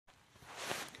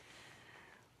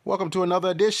Welcome to another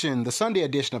edition, the Sunday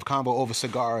edition of Combo Over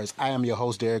Cigars. I am your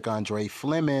host, Derek Andre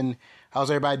Fleming.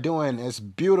 How's everybody doing? It's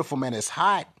beautiful, man. It's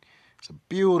hot. It's a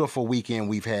beautiful weekend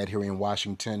we've had here in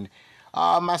Washington.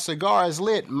 My cigar is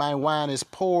lit. My wine is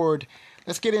poured.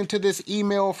 Let's get into this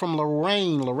email from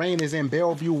Lorraine. Lorraine is in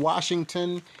Bellevue,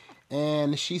 Washington.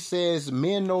 And she says,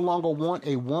 men no longer want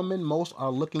a woman. Most are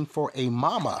looking for a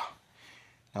mama.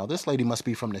 Now, this lady must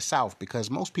be from the South because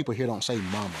most people here don't say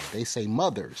mama. They say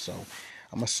mother. So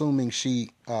I'm assuming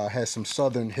she has some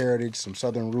Southern heritage, some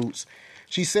Southern roots.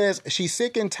 She says she's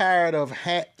sick and tired of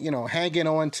hanging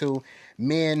on to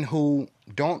men who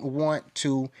don't want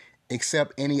to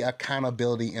accept any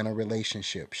accountability in a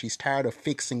relationship. She's tired of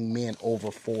fixing men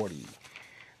over 40.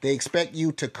 They expect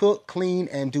you to cook, clean,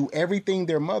 and do everything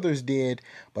their mothers did,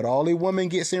 but all a woman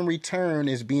gets in return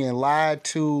is being lied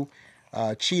to,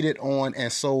 cheated on,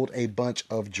 and sold a bunch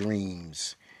of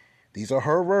dreams. These are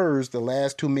her words. The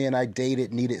last two men I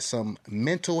dated needed some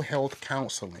mental health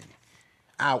counseling.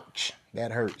 Ouch,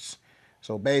 that hurts.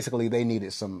 So basically they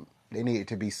needed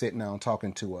to be sitting down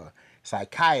talking to a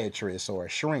psychiatrist or a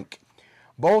shrink.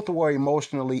 Both were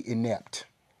emotionally inept,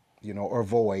 or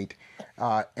void.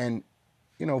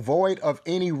 Void of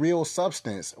any real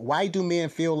substance. Why do men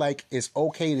feel like it's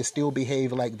okay to still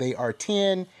behave like they are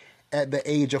 10 at the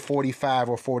age of 45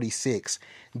 or 46?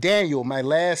 Daniel, my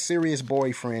last serious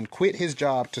boyfriend, quit his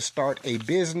job to start a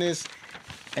business,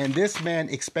 and this man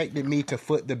expected me to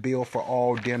foot the bill for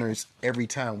all dinners every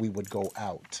time we would go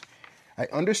out. I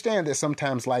understand that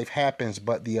sometimes life happens,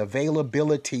 but the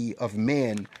availability of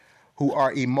men who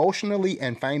are emotionally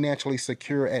and financially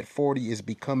secure at 40 is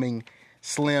becoming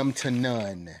slim to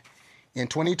none. In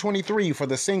 2023, for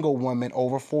the single woman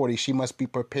over 40, she must be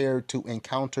prepared to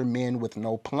encounter men with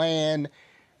no plan,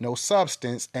 no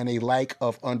substance, and a lack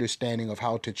of understanding of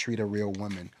how to treat a real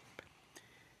woman.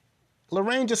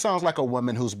 Lorraine just sounds like a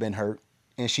woman who's been hurt,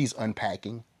 and she's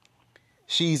unpacking.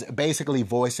 She's basically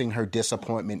voicing her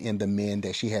disappointment in the men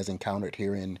that she has encountered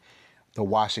here in the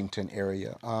Washington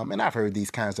area. And I've heard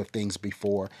these kinds of things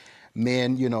before.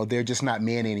 Men, they're just not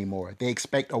men anymore. They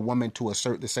expect a woman to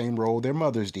assert the same role their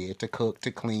mothers did, to cook,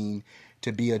 to clean,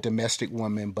 to be a domestic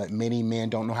woman. But many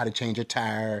men don't know how to change a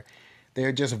tire.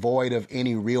 They're just void of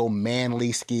any real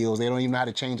manly skills. They don't even know how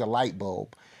to change a light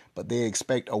bulb. But they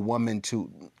expect a woman to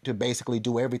basically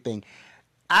do everything.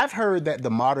 I've heard that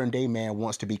the modern day man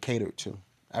wants to be catered to.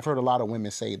 I've heard a lot of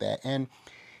women say that. And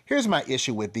here's my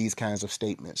issue with these kinds of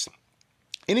statements.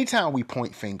 Anytime we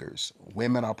point fingers,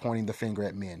 women are pointing the finger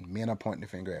at men. Men are pointing the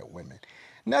finger at women.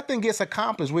 Nothing gets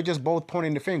accomplished. We're just both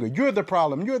pointing the finger. You're the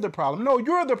problem. You're the problem. No,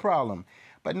 you're the problem.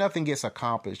 But nothing gets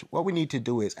accomplished. What we need to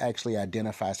do is actually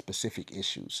identify specific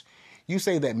issues. You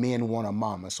say that men want a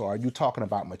mama. So are you talking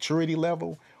about maturity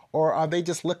level, or are they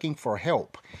just looking for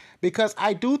help? Because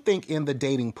I do think in the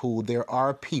dating pool, there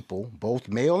are people, both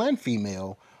male and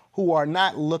female, who are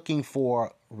not looking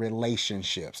for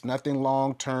relationships. Nothing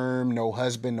long-term, no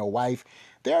husband, no wife.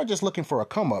 They're just looking for a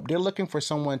come-up. They're looking for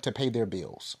someone to pay their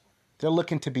bills. They're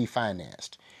looking to be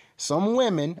financed. Some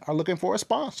women are looking for a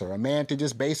sponsor, a man to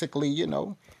just basically,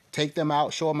 take them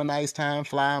out, show them a nice time,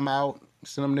 fly them out,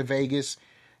 send them to Vegas,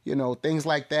 things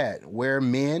like that. Where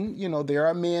men, there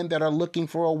are men that are looking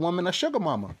for a woman, a sugar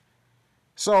mama.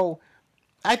 So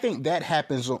I think that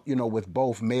happens, with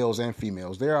both males and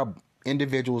females. There are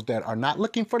individuals that are not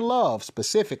looking for love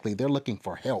specifically. They're looking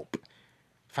for help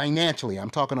financially. I'm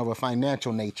talking of a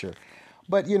financial nature.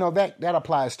 But, that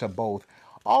applies to both.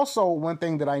 Also, one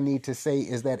thing that I need to say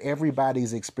is that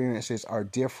everybody's experiences are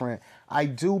different. I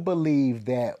do believe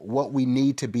that what we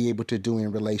need to be able to do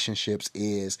in relationships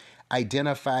is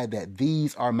identify that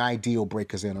these are my deal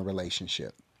breakers in a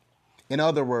relationship. In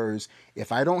other words,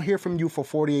 if I don't hear from you for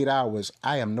 48 hours,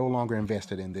 I am no longer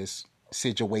invested in this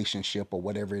situationship or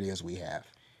whatever it is we have.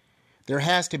 There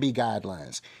has to be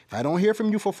guidelines. If I don't hear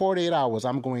from you for 48 hours,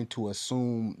 I'm going to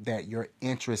assume that your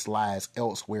interest lies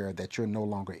elsewhere, that you're no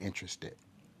longer interested.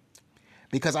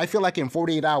 Because I feel like in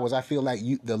 48 hours, I feel like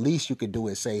the least you could do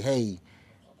is say, hey,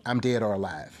 I'm dead or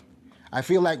alive. I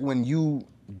feel like when you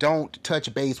don't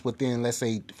touch base within, let's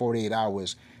say, 48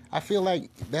 hours, I feel like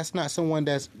that's not someone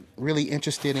that's really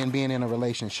interested in being in a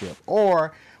relationship.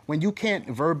 Or when you can't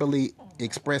verbally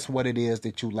express what it is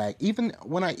that you like, even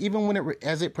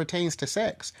as it pertains to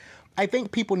sex, I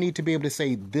think people need to be able to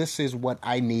say, this is what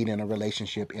I need in a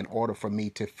relationship in order for me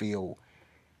to feel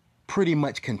pretty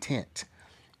much content.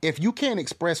 If you can't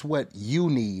express what you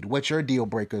need, what your deal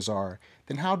breakers are,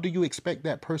 then how do you expect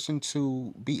that person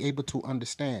to be able to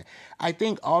understand? I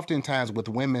think oftentimes with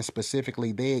women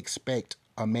specifically, they expect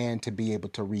a man to be able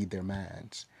to read their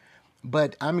minds.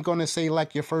 But I'm going to say,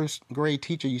 like your first grade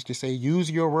teacher used to say,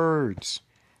 use your words.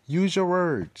 Use your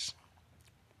words.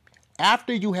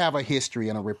 After you have a history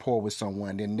and a rapport with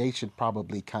someone, then they should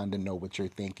probably kind of know what you're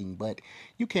thinking, but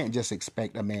you can't just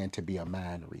expect a man to be a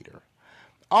mind reader.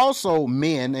 Also,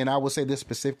 men, and I will say this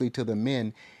specifically to the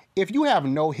men, if you have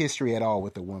no history at all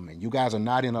with a woman, you guys are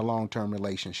not in a long-term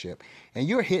relationship, and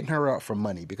you're hitting her up for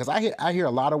money, because I hear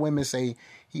a lot of women say,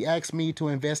 he asked me to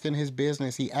invest in his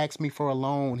business, he asked me for a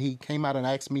loan, he came out and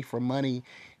asked me for money,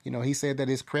 he said that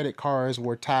his credit cards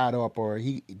were tied up, or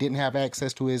he didn't have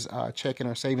access to his checking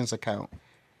or savings account.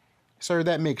 Sir,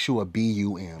 that makes you a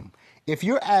BUM. If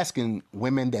you're asking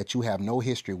women that you have no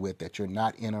history with, that you're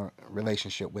not in a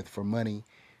relationship with for money,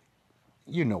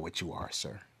 you know what you are,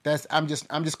 sir. I'm just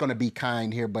going to be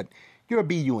kind here, but you're a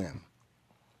BUM.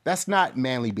 That's not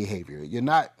manly behavior. You're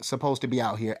not supposed to be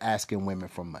out here asking women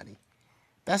for money.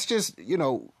 That's just,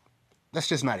 that's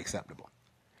just not acceptable.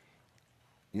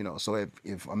 So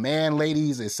if a man,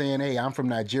 ladies, is saying, hey, I'm from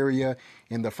Nigeria,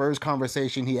 in the first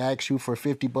conversation he asks you for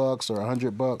 $50 or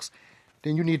 $100,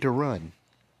 then you need to run.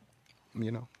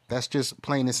 That's just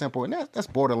plain and simple. And that's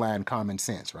borderline common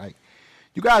sense, right?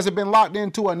 You guys have been locked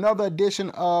into another edition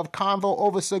of Convo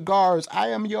Over Cigars. I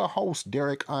am your host,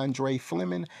 Derek Andre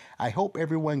Fleming. I hope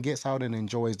everyone gets out and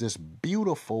enjoys this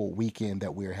beautiful weekend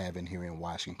that we're having here in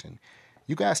Washington.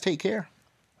 You guys take care.